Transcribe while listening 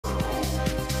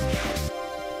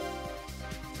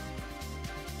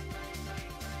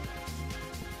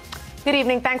Good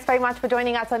evening. Thanks very much for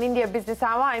joining us on India Business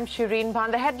Hour. I'm Shereen Bhan.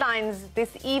 The headlines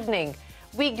this evening.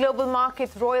 Weak global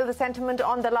markets roil the sentiment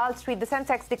on Dalal Street. The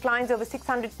Sensex declines over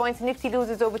 600 points. Nifty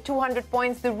loses over 200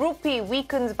 points. The rupee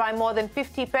weakens by more than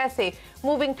 50 paise,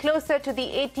 moving closer to the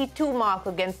 82 mark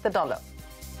against the dollar.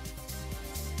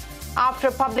 After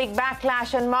a public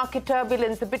backlash and market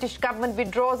turbulence, the British government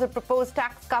withdraws a proposed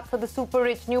tax cut for the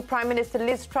super-rich. New Prime Minister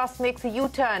Liz Truss makes a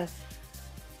U-turn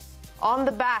on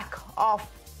the back of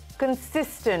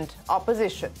consistent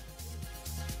opposition.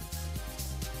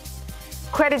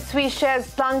 Credit Suisse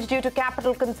shares plunged due to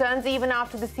capital concerns even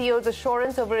after the CEO's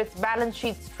assurance over its balance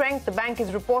sheet strength. The bank is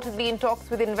reportedly in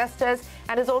talks with investors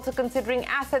and is also considering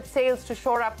asset sales to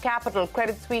shore up capital.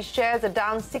 Credit Suisse shares are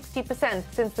down 60%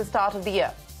 since the start of the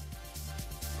year.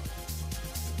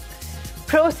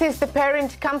 Prosus, the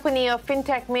parent company of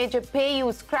fintech major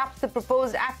PayU, scraps the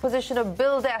proposed acquisition of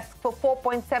BillDesk for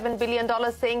 $4.7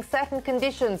 billion, saying certain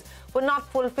conditions were not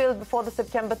fulfilled before the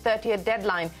September 30th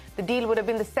deadline. The deal would have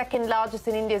been the second largest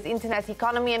in India's internet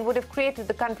economy and would have created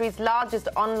the country's largest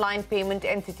online payment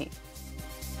entity.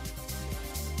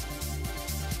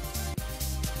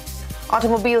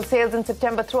 Automobile sales in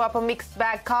September threw up a mixed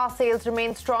bag. Car sales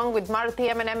remain strong, with Maruti,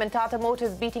 M&M and Tata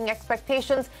Motors beating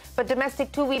expectations, but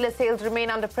domestic two-wheeler sales remain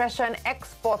under pressure and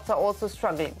exports are also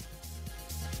struggling.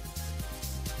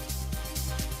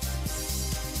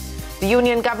 The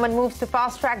union government moves to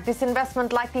fast-track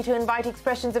disinvestment, likely to invite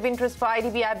expressions of interest for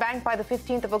IDBI Bank by the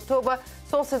 15th of October.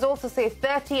 Sources also say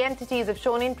 30 entities have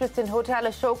shown interest in Hotel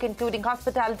Ashok, including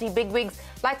hospitality bigwigs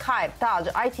like Hyatt, Taj,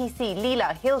 ITC,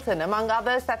 Leela, Hilton, among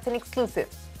others. That's an exclusive.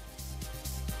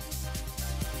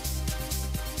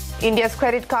 India's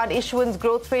credit card issuance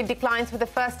growth rate declines for the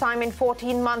first time in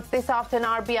 14 months. This after an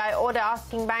RBI order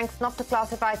asking banks not to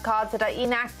classify cards that are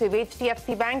inactive.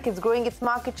 HDFC Bank is growing its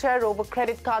market share over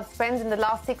credit card spends in the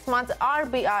last 6 months.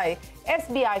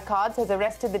 SBI Cards has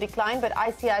arrested the decline, but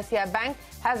ICICI Bank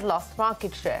has lost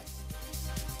market share.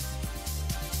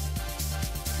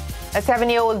 A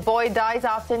 7-year-old boy dies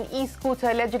after an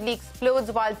e-scooter allegedly explodes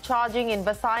while charging in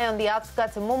Vasai on the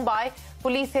outskirts of Mumbai.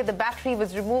 Police say the battery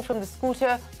was removed from the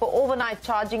scooter for overnight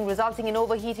charging, resulting in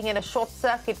overheating and a short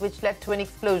circuit which led to an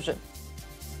explosion.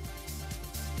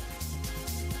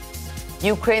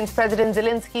 Ukraine's President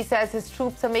Zelensky says his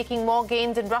troops are making more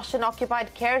gains in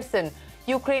Russian-occupied Kherson.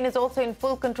 Ukraine is also in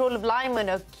full control of Lyman,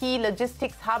 a key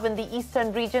logistics hub in the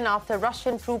eastern region, after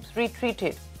Russian troops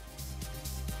retreated.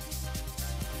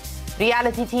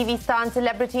 Reality TV star and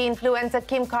celebrity influencer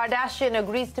Kim Kardashian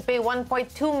agrees to pay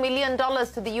 $1.2 million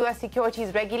to the U.S.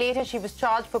 securities regulator. She was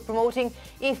charged for promoting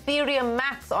Ethereum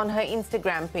Max on her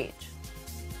Instagram page.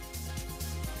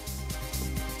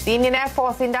 The Indian Air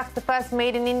Force inducts the first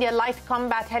made-in-India light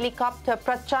combat helicopter,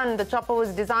 Prachand. The chopper was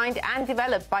designed and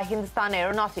developed by Hindustan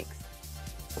Aeronautics.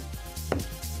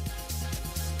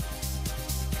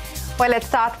 Well, let's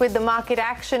start with the market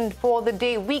action for the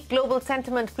day. Weak global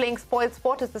sentiment playing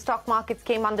spoilsport as the stock markets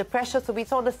came under pressure. So we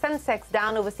saw the Sensex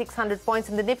down over 600 points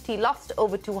and the Nifty lost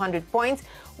over 200 points.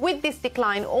 With this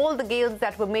decline, all the gains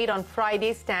that were made on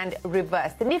Friday stand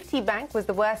reversed. The Nifty Bank was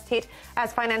the worst hit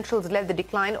as financials led the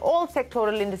decline. All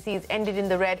sectoral indices ended in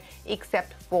the red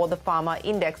except for the pharma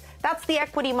index. That's the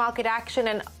equity market action,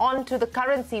 and on to the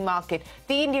currency market.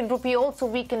 The Indian rupee also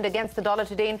weakened against the dollar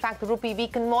today. In fact, the rupee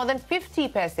weakened more than 50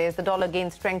 paise as the dollar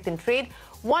gained strength in trade.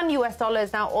 One US dollar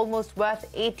is now almost worth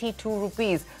 82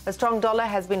 rupees. A strong dollar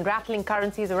has been rattling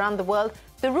currencies around the world.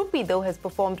 The rupee, though, has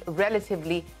performed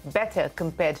relatively better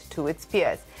compared to its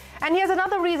peers. And here's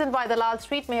another reason why the Dalal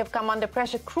Street may have come under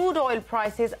pressure. Crude oil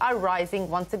prices are rising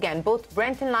once again. Both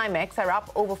Brent and NYMEX are up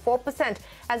over 4%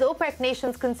 as OPEC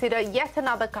nations consider yet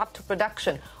another cut to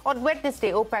production. On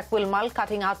Wednesday, OPEC will mull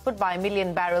cutting output by 1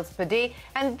 million barrels per day,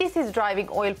 and this is driving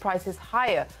oil prices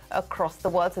higher across the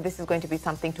world. So this is going to be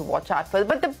something to watch out for.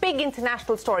 But the big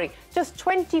international story, just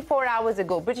 24 hours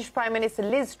ago, British Prime Minister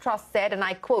Liz Truss said, and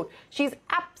I quote, she's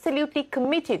absolutely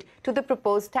committed to the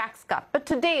proposed tax cut. But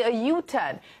today, a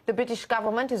U-turn. The British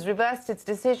government has reversed its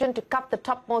decision to cut the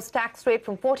topmost tax rate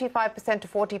from 45% to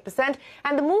 40%,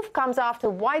 and the move comes after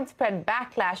widespread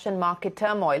backlash and market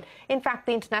turmoil. In fact,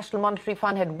 the International Monetary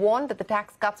Fund had warned that the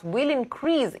tax cuts will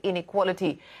increase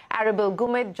inequality. Arable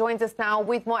Gumed joins us now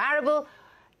with more. Arable,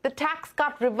 the tax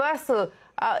cut reversal,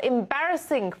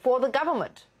 embarrassing for the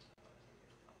government.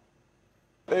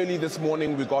 Early this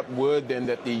morning, we got word then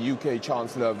that the UK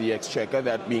Chancellor of the Exchequer,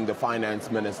 that being the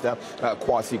Finance Minister,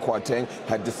 Kwasi Kwarteng,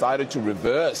 had decided to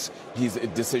reverse his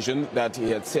decision that he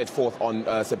had set forth on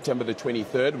September the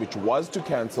 23rd, which was to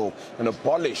cancel and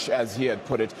abolish, as he had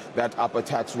put it, that upper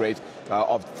tax rate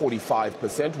of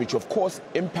 45%, which of course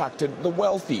impacted the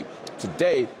wealthy.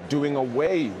 today doing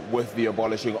away with the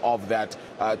abolishing of that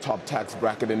top tax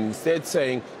bracket, and instead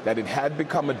saying that it had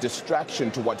become a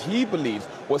distraction to what he believes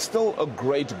was still a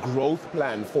great growth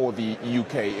plan for the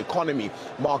UK economy.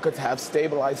 Markets have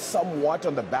stabilized somewhat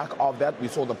on the back of that. We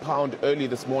saw the pound early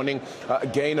this morning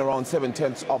gain around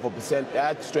 0.7%.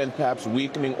 That strength perhaps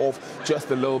weakening off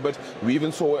just a little bit. We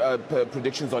even saw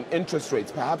predictions on interest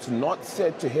rates perhaps not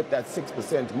set to hit that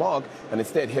 6% mark, and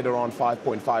instead hit around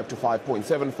 5.5 to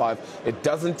 5.75. It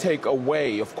doesn't take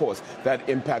away, of course, that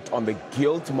impact on the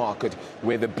gilt market,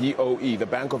 where the BOE, the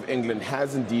Bank of England,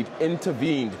 has indeed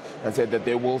intervened and said that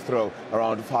they will throw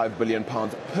around £5 billion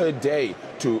per day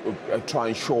to try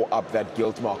and shore up that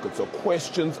gilt market. So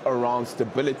questions around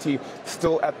stability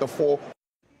still at the fore.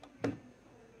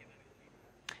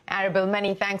 Arable,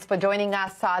 many thanks for joining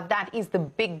us. That is the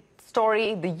big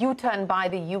story, the U-turn by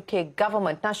the UK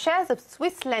government. Now, shares of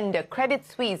Swiss lender Credit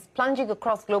Suisse plunging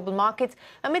across global markets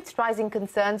amidst rising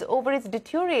concerns over its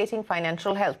deteriorating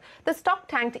financial health. The stock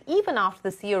tanked even after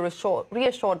the CEO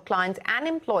reassured clients and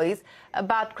employees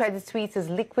about Credit Suisse's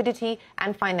liquidity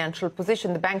and financial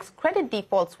position. The bank's credit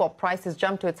default swap prices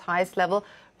jumped to its highest level,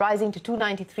 rising to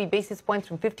 293 basis points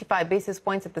from 55 basis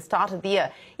points at the start of the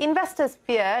year. Investors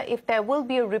fear if there will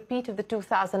be a repeat of the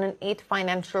 2008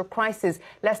 financial crisis.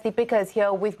 Leslie Picker is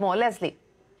here with more. Leslie.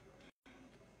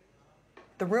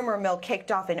 The rumor mill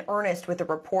kicked off in earnest with a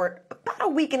report about a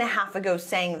week and a half ago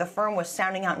saying the firm was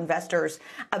sounding out investors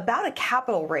about a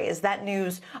capital raise. That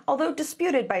news, although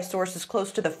disputed by sources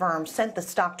close to the firm, sent the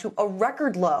stock to a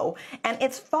record low, and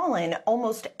it's fallen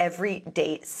almost every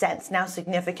day since, now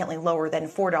significantly lower than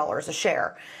 $4 a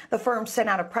share. The firm sent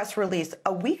out a press release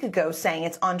a week ago saying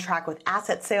it's on track with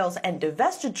asset sales and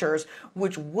divestitures,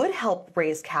 which would help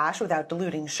raise cash without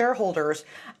diluting shareholders.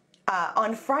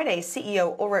 On Friday,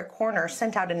 CEO Ulrich Korner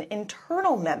sent out an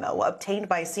internal memo obtained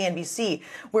by CNBC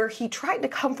where he tried to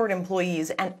comfort employees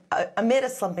and amid a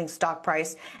slumping stock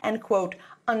price and, quote,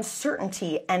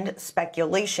 uncertainty and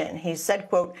speculation. He said,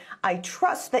 quote, I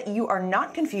trust that you are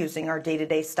not confusing our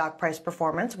day-to-day stock price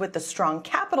performance with the strong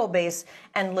capital base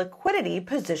and liquidity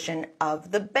position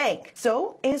of the bank.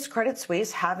 So is Credit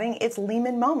Suisse having its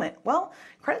Lehman moment? Well,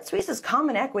 Credit Suisse's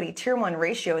common equity Tier 1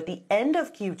 ratio at the end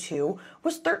of Q2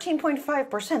 was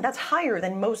 13.5%. That's higher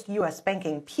than most U.S.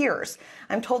 banking peers.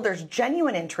 I'm told there's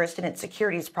genuine interest in its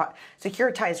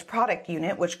securitized product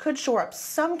unit, which could shore up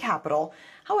some capital.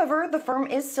 However, the firm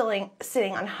is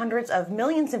sitting on hundreds of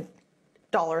millions of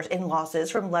dollars in losses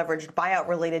from leveraged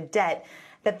buyout-related debt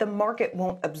that the market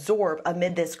won't absorb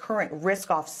amid this current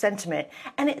risk-off sentiment,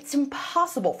 and it's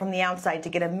impossible from the outside to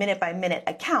get a minute-by-minute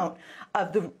account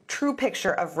of the true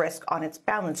picture of risk on its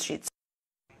balance sheets.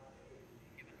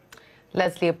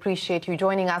 Leslie, appreciate you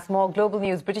joining us. More global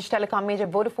news. British telecom major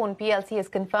Vodafone plc has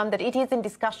confirmed that it is in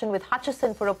discussion with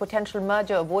Hutchison for a potential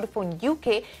merger of Vodafone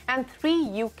UK and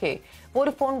Three UK.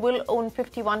 Vodafone will own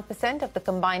 51% of the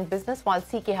combined business, while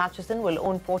CK Hutchison will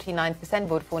own 49%.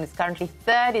 Vodafone is currently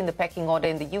third in the pecking order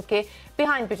in the UK,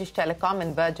 behind British Telecom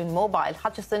and Virgin Mobile.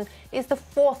 Hutchison is the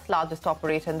fourth largest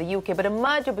operator in the UK, but a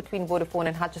merger between Vodafone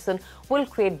and Hutchison will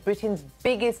create Britain's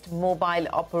biggest mobile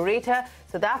operator.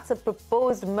 So that's a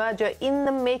proposed merger in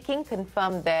the making,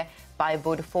 confirmed there by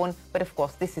Vodafone. But of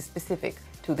course, this is specific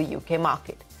to the UK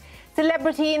market.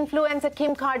 Celebrity influencer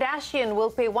Kim Kardashian will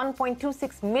pay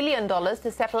 $1.26 million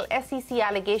to settle SEC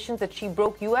allegations that she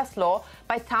broke U.S. law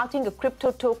by touting a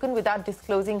crypto token without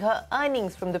disclosing her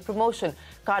earnings from the promotion.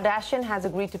 Kardashian has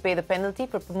agreed to pay the penalty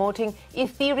for promoting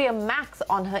Ethereum Max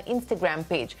on her Instagram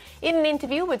page. In an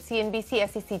interview with CNBC,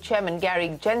 SEC Chairman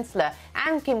Gary Gensler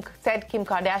and Kim said Kim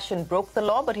Kardashian broke the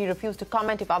law, but he refused to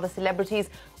comment if other celebrities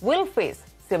will face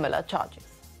similar charges.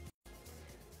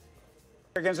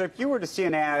 So if you were to see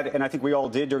an ad, and I think we all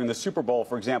did during the Super Bowl,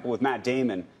 for example, with Matt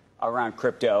Damon around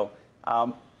crypto,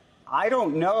 I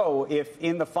don't know if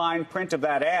in the fine print of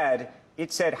that ad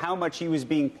it said how much he was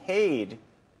being paid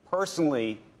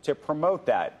personally to promote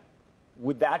that.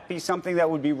 Would that be something that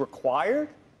would be required?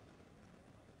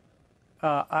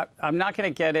 I'm not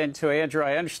going to get into, Andrew,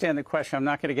 I understand the question. I'm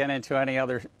not going to get into any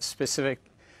other specific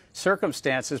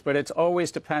circumstances, but it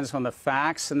always depends on the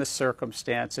facts and the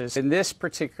circumstances. In this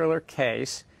particular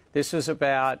case, this is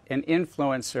about an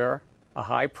influencer, a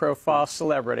high-profile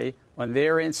celebrity, on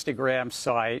their Instagram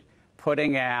site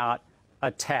putting out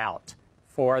a tout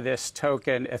for this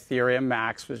token Ethereum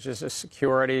Max, which is a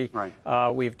security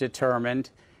we've determined.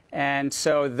 And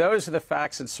so those are the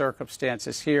facts and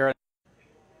circumstances here.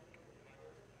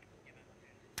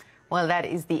 Well, that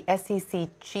is the SEC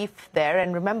chief there.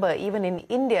 And remember, even in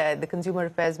India, the Consumer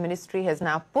Affairs Ministry has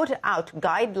now put out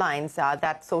guidelines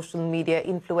that social media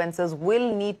influencers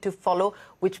will need to follow,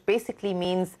 which basically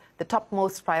means the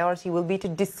topmost priority will be to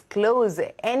disclose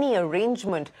any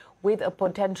arrangement with a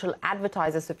potential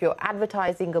advertiser. So if you're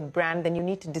advertising a brand, then you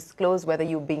need to disclose whether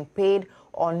you're being paid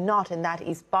or not. And that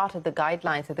is part of the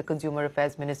guidelines that the Consumer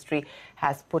Affairs Ministry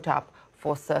has put up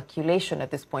for circulation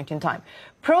at this point in time.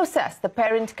 Process, the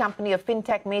parent company of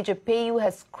fintech major PayU,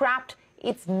 has scrapped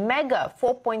its mega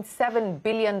 $4.7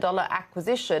 billion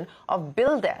acquisition of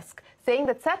BillDesk, saying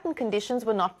that certain conditions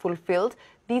were not fulfilled.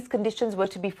 These conditions were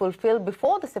to be fulfilled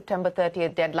before the September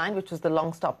 30th deadline, which was the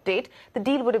long stop date. The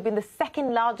deal would have been the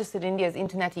second largest in India's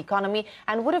internet economy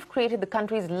and would have created the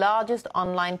country's largest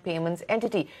online payments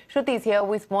entity. Shruti is here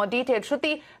with more details.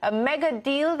 Shruti, a mega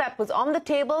deal that was on the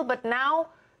table, but now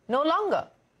no longer.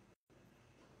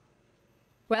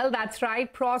 Well, that's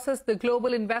right. Process, the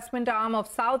global investment arm of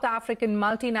South African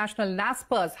multinational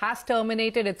Naspers, has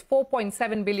terminated its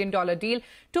 $4.7 billion deal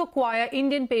to acquire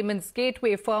Indian payments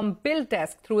gateway firm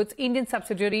BillDesk through its Indian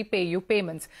subsidiary PayU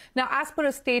Payments. Now, as per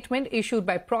a statement issued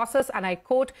by Process, and I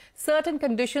quote, certain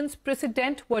conditions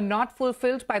precedent were not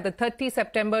fulfilled by the 30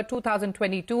 September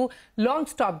 2022 long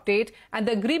stop date, and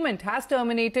the agreement has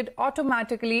terminated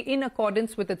automatically in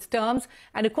accordance with its terms,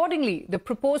 and accordingly, the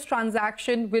proposed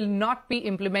transaction will not be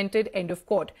implemented, end of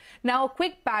quote. Now, a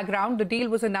quick background. The deal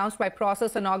was announced by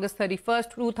Process on August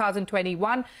 31st,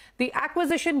 2021. The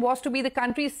acquisition was to be the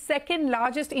country's second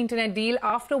largest internet deal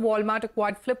after Walmart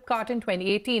acquired Flipkart in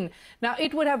 2018. Now,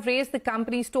 it would have raised the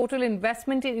company's total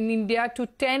investment in India to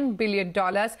 $10 billion.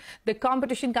 The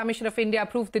Competition Commission of India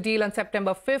approved the deal on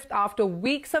September 5th after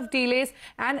weeks of delays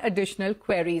and additional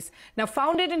queries. Now,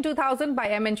 founded in 2000 by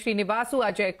M.N. Srinivasu,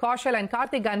 Ajay Kaushal and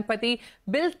Karthik Ganpati,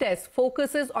 BillDesk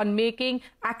focuses on making,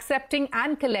 accepting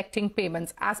and collecting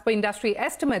payments. As per industry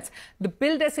estimates, the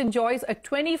BillDesk enjoys a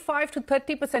 25 to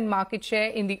 30% market share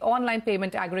in the online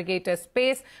payment aggregator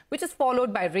space, which is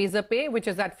followed by Razorpay, which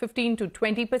is at 15 to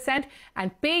 20%,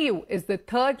 and PayU is the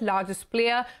third largest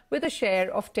player with a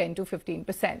share of 10 to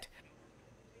 15%.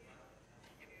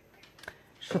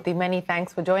 Shruti, many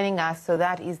thanks for joining us. So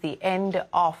that is the end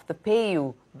of the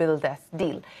PayU BillDesk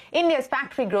deal. India's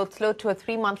factory growth slowed to a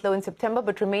 3-month low in September,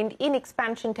 but remained in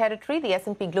expansion territory. The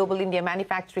S&P Global India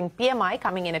Manufacturing PMI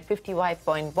coming in at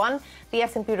 55.1. The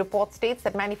S&P report states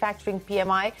that manufacturing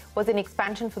PMI was in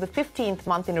expansion for the 15th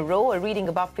month in a row. A reading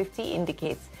above 50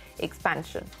 indicates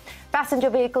expansion. Passenger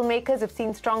vehicle makers have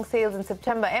seen strong sales in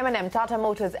September. M&M, Tata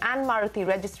Motors and Maruti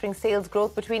registering sales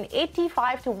growth between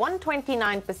 85 to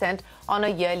 129% on a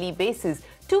yearly basis.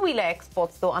 Two-wheeler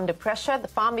exports, though, under pressure. The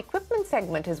farm equipment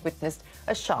segment has witnessed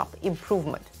a sharp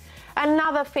improvement.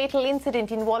 Another fatal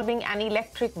incident involving an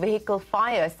electric vehicle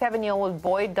fire. A 7-year-old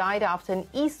boy died after an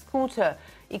e-scooter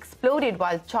exploded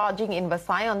while charging in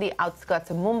Vasai on the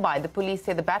outskirts of Mumbai. The police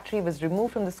say the battery was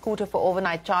removed from the scooter for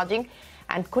overnight charging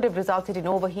and could have resulted in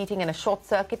overheating and a short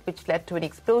circuit, which led to an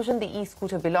explosion. The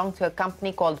e-scooter belonged to a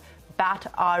company called BAT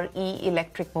RE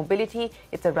Electric Mobility.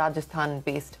 It's a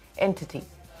Rajasthan-based entity.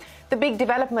 The big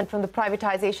development from the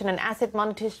privatization and asset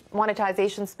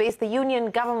monetization space, the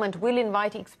union government will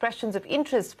invite expressions of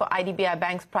interest for IDBI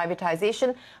Bank's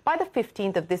privatization by the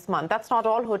 15th of this month. That's not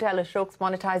all. Hotel Ashok's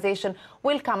monetization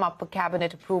will come up for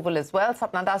cabinet approval as well.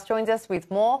 Sapna Das joins us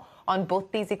with more on both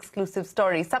these exclusive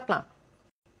stories. Sapna.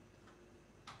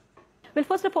 Well,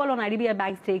 first of all, on IDBI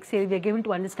Bank stake sale, we are given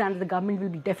to understand that the government will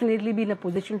definitely be in a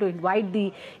position to invite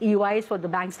the EUIs for the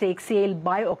bank stake sale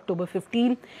by October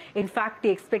 15. In fact, the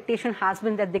expectation has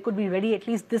been that they could be ready at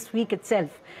least this week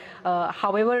itself.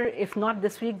 However, if not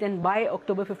this week, then by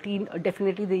October 15,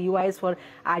 definitely the EUIs for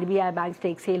IDBI Bank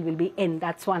stake sale will be in.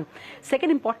 That's one.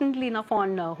 Second, importantly enough,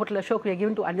 on Hotel Ashok, we are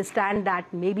given to understand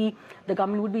that maybe the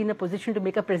government would be in a position to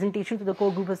make a presentation to the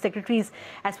core group of secretaries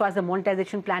as far as the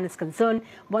monetization plan is concerned.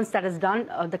 Once that is done,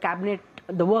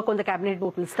 the work on the cabinet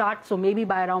vote will start. So maybe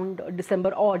by around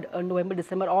December odd, November,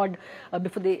 December odd,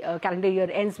 before the calendar year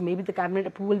ends, maybe the cabinet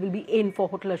approval will be in for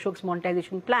Hotel Ashok's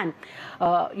monetization plan.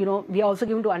 We are also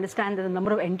given to understand that the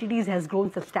number of entities has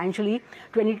grown substantially.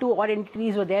 22 odd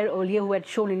entities were there earlier who had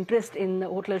shown interest in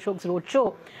Hotel Ashok's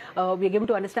roadshow. We are given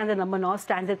to understand the number now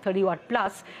stands at 30 odd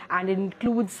plus, and it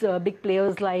includes big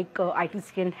players like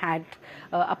ITC and HAT,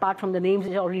 apart from the names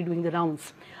which are already doing the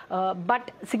rounds.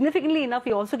 But significantly enough,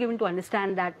 we are also given to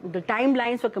understand that the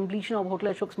timelines for completion of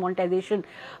Hotel Ashok's monetization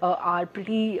are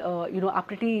pretty,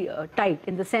 tight,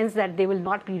 in the sense that they will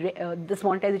not be. This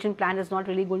monetization plan is not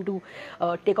really going to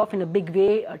take off in a big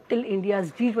way till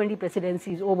India's G20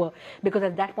 presidency is over, because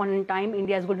at that point in time,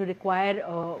 India is going to require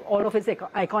all of its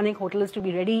iconic hotels to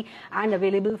be ready and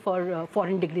available for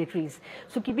foreign dignitaries.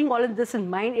 So keeping all of this in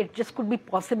mind, it just could be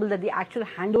possible that the actual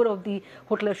handover of the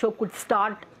hotelier show could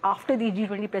start after the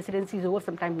G20 presidency is over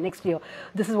sometime next year.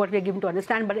 This is what we are given to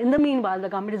understand. But in the meanwhile, the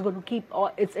government is going to keep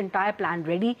its entire plan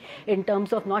ready in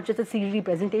terms of not just the CGD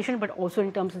presentation, but also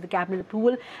in terms of the cabinet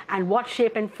approval and what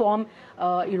shape and form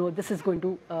this is going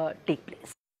to take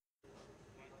place.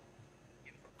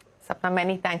 Sapna,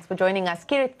 many thanks for joining us.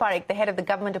 Kirit Parekh, the head of the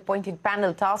government-appointed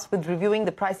panel tasked with reviewing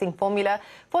the pricing formula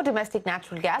for domestic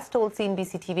natural gas, told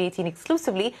CNBC-TV18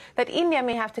 exclusively that India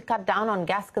may have to cut down on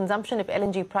gas consumption if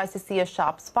LNG prices see a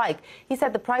sharp spike. He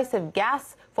said the price of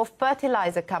gas for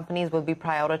fertilizer companies will be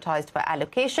prioritized for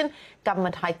allocation.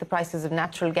 Government hiked the prices of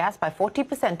natural gas by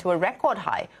 40% to a record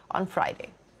high on Friday.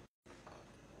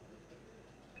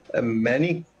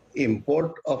 Many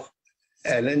import of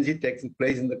LNG taking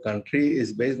place in the country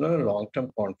is based on a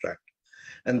long-term contract.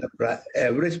 And the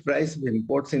average price of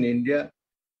imports in India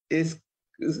is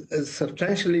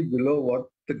substantially below what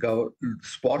the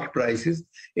spot prices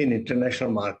in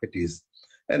international market is.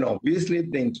 And obviously,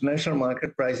 if the international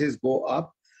market prices go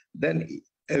up, then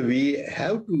we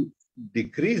have to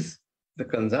decrease the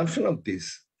consumption of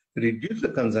this, reduce the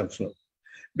consumption,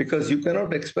 because you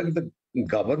cannot expect the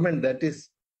government, that is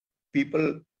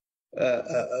people,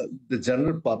 the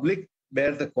general public,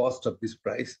 bear the cost of this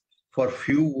price for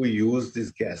few who use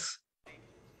this gas.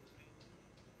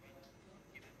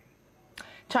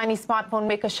 Chinese smartphone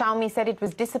maker Xiaomi said it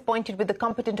was disappointed with the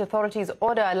competent authorities'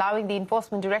 order allowing the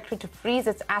Enforcement Directorate to freeze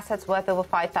its assets worth over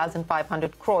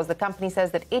 5,500 crores. The company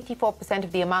says that 84%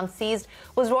 of the amount seized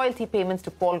was royalty payments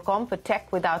to Qualcomm for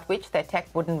tech without which their tech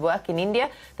wouldn't work in India.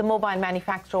 The mobile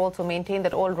manufacturer also maintained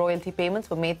that all royalty payments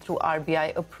were made through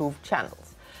RBI-approved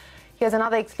channels. Here's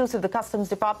another exclusive. The Customs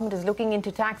Department is looking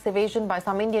into tax evasion by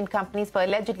some Indian companies for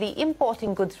allegedly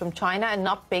importing goods from China and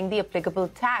not paying the applicable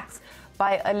tax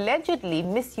by allegedly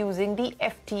misusing the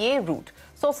FTA route.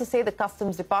 Sources say the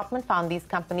Customs Department found these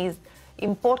companies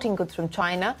importing goods from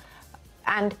China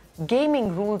and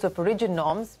gaming rules of origin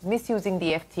norms, misusing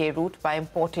the FTA route by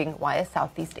importing via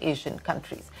Southeast Asian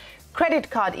countries. Credit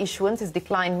card issuance has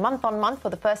declined month on month for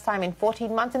the first time in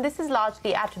 14 months, and this is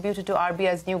largely attributed to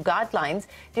RBI's new guidelines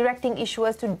directing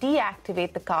issuers to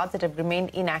deactivate the cards that have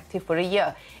remained inactive for a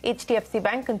year. HDFC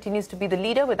Bank continues to be the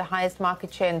leader with the highest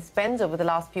market share in spends over the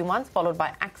last few months, followed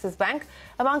by Axis Bank.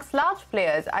 Amongst large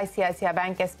players, ICICI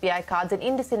Bank, SBI Cards and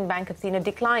IndusInd Bank have seen a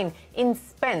decline in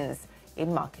spends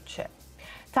in market share.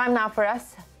 Time now for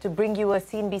us to bring you a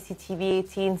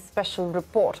CNBC-TV18 special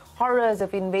report. Horrors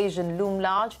of invasion loom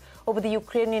large over the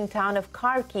Ukrainian town of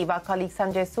Kharkiv. Our colleague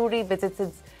Sanjay Suri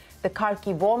visited the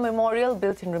Kharkiv War Memorial,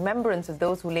 built in remembrance of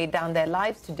those who laid down their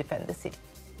lives to defend the city.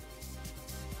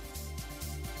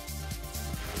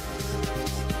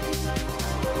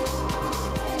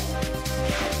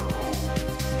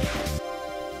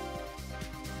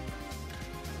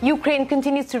 Ukraine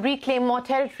continues to reclaim more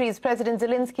territories. President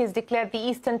Zelensky has declared the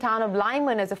eastern town of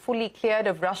Lyman as a fully cleared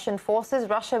of Russian forces.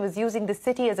 Russia was using the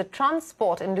city as a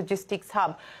transport and logistics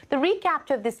hub. The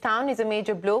recapture of this town is a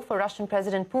major blow for Russian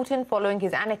President Putin following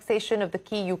his annexation of the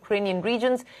key Ukrainian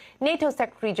regions. NATO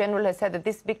Secretary General has said that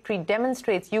this victory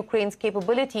demonstrates Ukraine's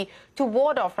capability to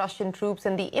ward off Russian troops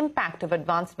and the impact of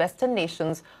advanced Western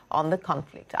nations on the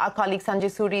conflict. Our colleague Sanjay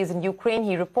Suri is in Ukraine.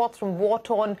 He reports from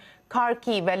war-torn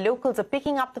Kharkiv, where locals are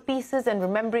picking up the pieces and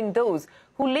remembering those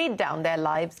who laid down their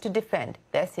lives to defend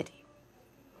their city.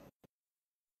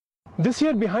 This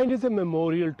year behind is a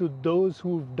memorial to those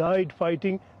who've died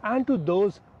fighting and to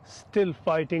those still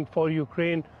fighting for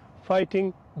Ukraine,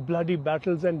 fighting bloody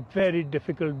battles and very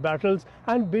difficult battles.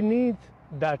 And beneath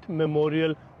that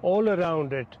memorial, all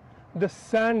around it, the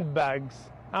sandbags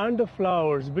and the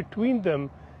flowers between them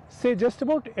say just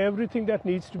about everything that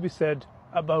needs to be said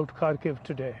about Kharkiv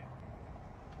today.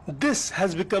 This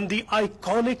has become the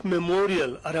iconic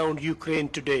memorial around Ukraine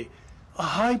today, a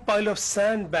high pile of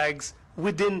sandbags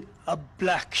within a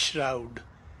black shroud.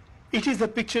 It is a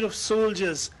picture of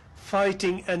soldiers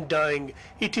fighting and dying.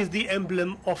 It is the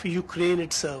emblem of Ukraine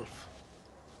itself.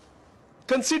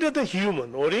 Consider the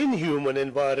human or inhuman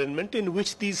environment in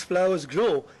which these flowers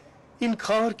grow. In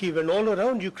Kharkiv and all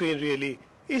around Ukraine really,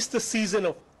 it's the season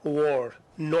of war,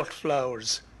 not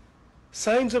flowers.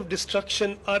 Signs of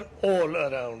destruction are all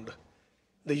around.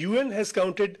 The UN has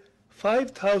counted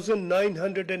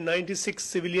 5,996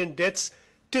 civilian deaths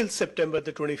till September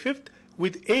the 25th,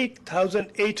 with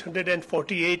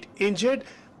 8,848 injured,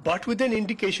 but with an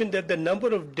indication that the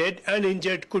number of dead and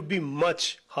injured could be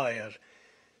much higher.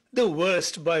 The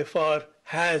worst by far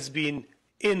has been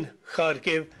in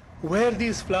Kharkiv where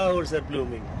these flowers are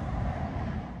blooming.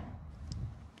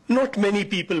 Not many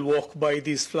people walk by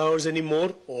these flowers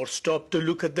anymore or stop to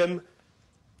look at them.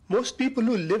 Most people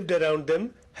who lived around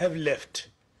them have left.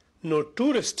 No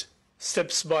tourist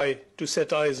steps by to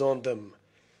set eyes on them.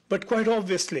 But quite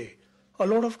obviously, a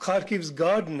lot of Kharkiv's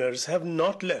gardeners have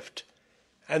not left,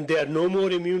 and they are no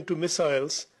more immune to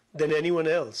missiles than anyone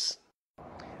else.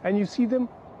 And you see them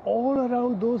all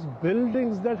around those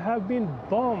buildings that have been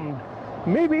bombed.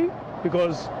 Maybe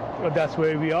because that's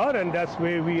where we are and that's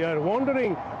where we are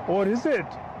wandering. Or is it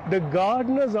the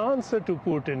gardener's answer to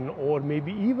Putin? Or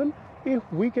maybe even, if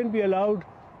we can be allowed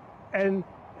an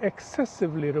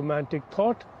excessively romantic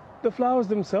thought, the flowers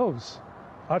themselves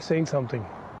are saying something.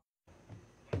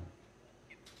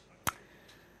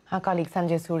 Our colleague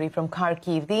Sanjay Suri from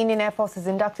Kharkiv. The Indian Air Force has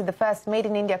inducted the first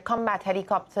made-in-India combat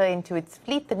helicopter into its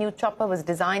fleet. The new chopper was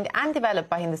designed and developed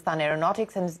by Hindustan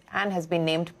Aeronautics and has been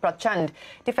named Prachand.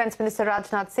 Defence Minister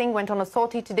Rajnath Singh went on a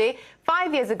sortie today.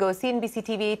 5 years ago,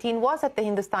 CNBC-TV18 was at the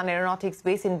Hindustan Aeronautics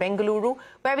base in Bengaluru,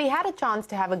 where we had a chance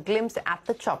to have a glimpse at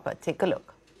the chopper. Take a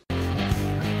look.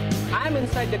 I'm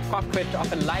inside the cockpit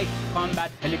of a light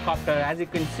combat helicopter. As you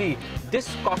can see,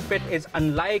 this cockpit is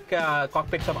unlike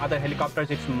cockpits of other helicopters.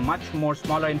 It's much more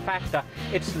smaller. In fact,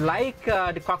 it's like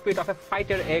the cockpit of a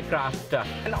fighter aircraft.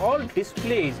 And all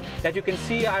displays that you can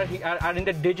see are in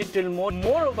the digital mode.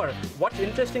 Moreover, what's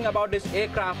interesting about this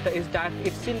aircraft is that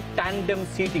it's in tandem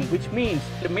seating, which means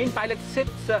the main pilot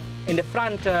sits in the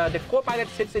front, the co-pilot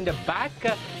sits in the back,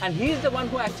 and he's the one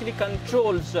who actually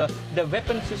controls the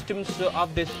weapon systems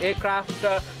of this aircraft,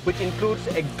 which includes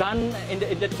a gun in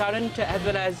the turret, as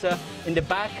well as in the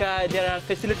back there are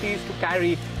facilities to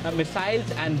carry missiles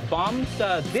and bombs.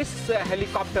 This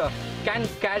helicopter can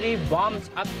carry bombs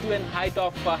up to a height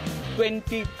of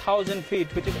 20,000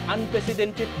 feet, which is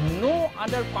unprecedented. No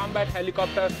other combat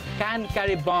helicopter can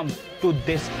carry bombs to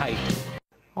this height.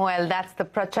 Well, that's the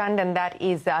Prachand, and that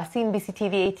is CNBC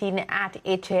TV18 at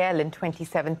HAL in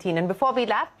 2017. And before we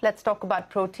wrap, let's talk about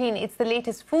protein. It's the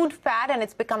latest food fad, and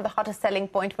it's become the hottest selling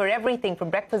point for everything from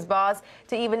breakfast bars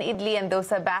to even idli and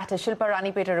dosa batter. Shilpa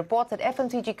Ranipeta reports that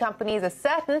FMCG companies are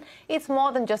certain it's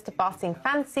more than just a passing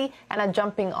fancy and are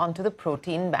jumping onto the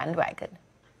protein bandwagon.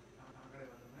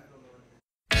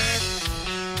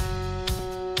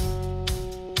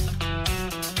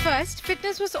 First,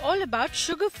 fitness was all about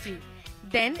sugar-free.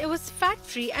 Then it was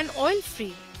fat-free and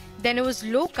oil-free. Then it was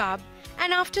low-carb,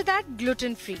 and after that,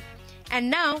 gluten-free. And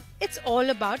now, it's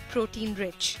all about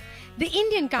protein-rich. The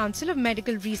Indian Council of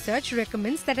Medical Research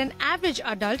recommends that an average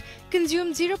adult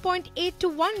consume 0.8 to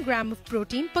 1 gram of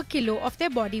protein per kilo of their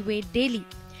body weight daily.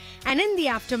 And in the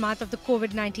aftermath of the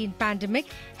COVID-19 pandemic,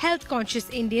 health-conscious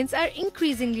Indians are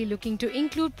increasingly looking to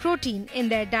include protein in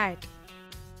their diet.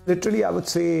 Literally, I would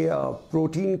say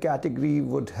protein category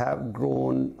would have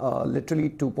grown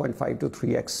literally 2.5 to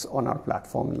 3x on our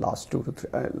platform in last 2 to 3,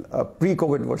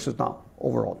 pre-COVID versus now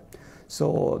overall.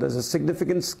 So there's a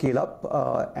significant scale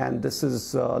up, and this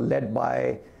is led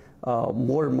by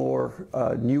more and more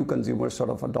new consumers sort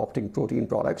of adopting protein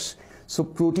products. So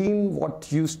protein,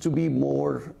 what used to be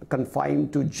more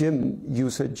confined to gym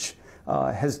usage,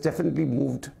 has definitely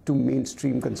moved to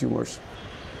mainstream consumers.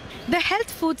 The health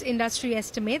foods industry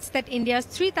estimates that India's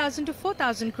 3,000 to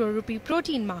 4,000 crore rupee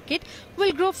protein market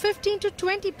will grow 15 to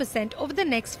 20% over the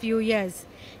next few years.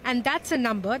 And that's a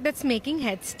number that's making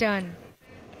heads turn.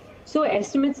 So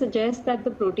estimates suggest that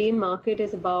the protein market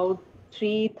is about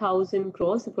 3,000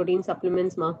 crores, the protein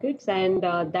supplements markets, and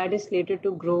that is slated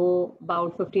to grow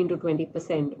about 15 to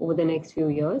 20% over the next few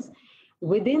years.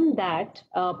 Within that,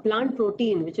 plant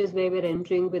protein, which is where we're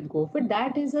entering with GoFit,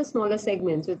 that is a smaller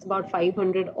segment. So it's about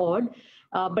 500 odd,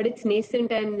 but it's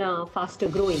nascent and faster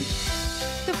growing.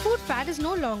 The food fad is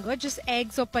no longer just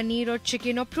eggs or paneer or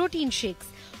chicken or protein shakes.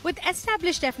 With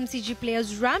established FMCG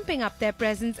players ramping up their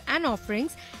presence and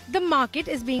offerings, the market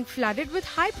is being flooded with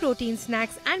high-protein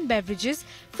snacks and beverages,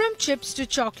 from chips to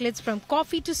chocolates, from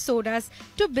coffee to sodas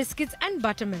to biscuits and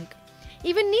buttermilk.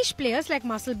 Even niche players like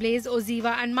Muscle Blaze,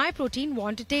 Oziva and MyProtein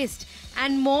want a taste,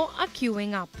 and more are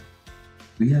queuing up.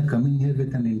 We are coming here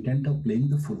with an intent of playing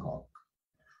the full hog.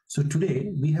 So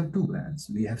today we have two brands.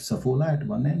 We have Saffola at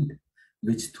one end,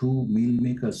 which through meal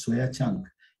maker Soya Chunk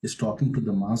is talking to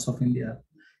the mass of India,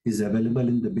 is available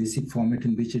in the basic format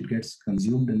in which it gets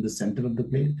consumed in the center of the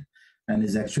plate, and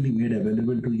is actually made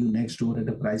available to you next door at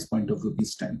a price point of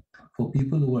 ₹10. For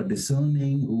people who are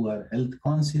discerning, who are health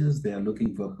conscious, they are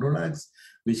looking for products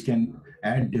which can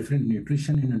add different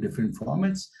nutrition in different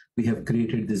formats. We have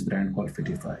created this brand called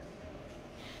Fitify.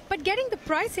 But getting the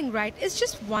pricing right is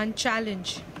just one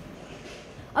challenge.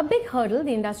 A big hurdle,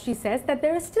 the industry says, that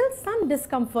there is still some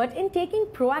discomfort in taking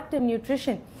proactive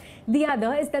nutrition. The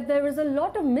other is that there is a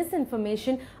lot of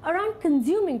misinformation around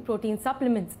consuming protein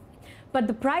supplements. But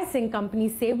the pricing,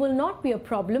 companies say, will not be a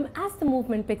problem as the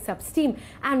movement picks up steam.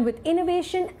 And with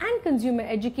innovation and consumer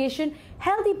education,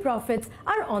 healthy profits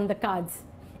are on the cards.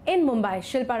 In Mumbai,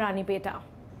 Shilpa Rani Peta.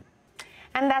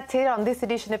 And that's it on this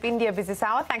edition of India Business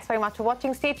Hour. Thanks very much for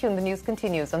watching. Stay tuned. The news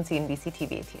continues on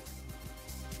CNBC-TV18.